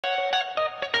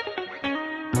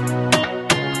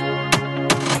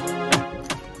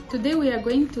Today we are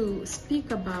going to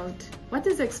speak about what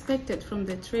is expected from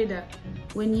the trader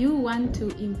when you want to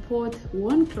import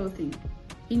worn clothing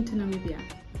into Namibia.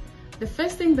 The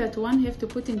first thing that one have to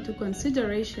put into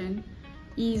consideration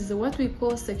is what we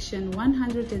call Section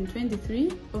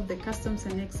 123 of the Customs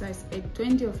and Excise Act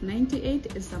 20 of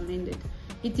 98 as amended.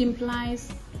 It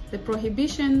implies the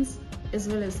prohibitions as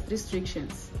well as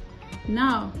restrictions.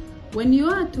 Now, when you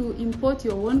are to import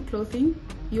your worn clothing,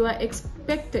 you are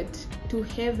expected to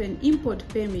have an import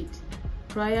permit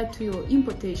prior to your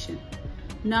importation.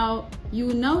 Now,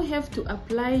 you now have to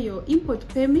apply your import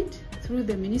permit through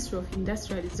the Ministry of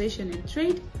Industrialization and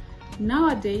Trade.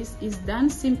 Nowadays, it's done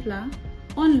simpler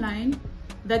online,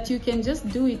 that you can just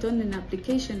do it on an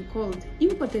application called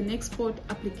Import and Export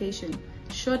Application,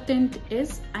 shortened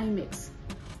as IMEX.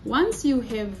 Once you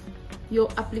have your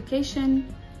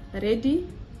application ready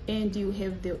and you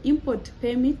have the import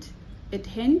permit at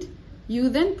hand, you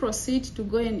then proceed to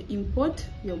go and import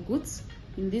your goods,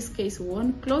 in this case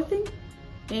worn clothing,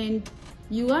 and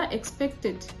you are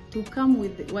expected to come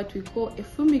with what we call a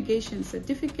fumigation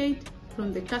certificate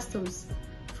from the customs,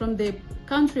 from the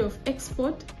country of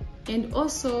export, and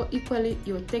also equally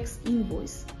your tax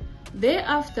invoice.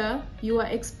 Thereafter, you are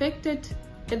expected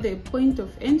at the point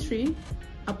of entry,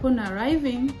 upon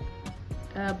arriving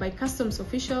by customs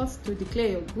officials, to declare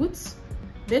your goods,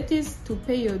 that is to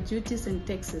pay your duties and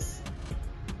taxes.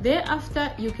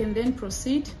 Thereafter, you can then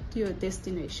proceed to your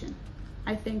destination.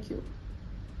 I thank you.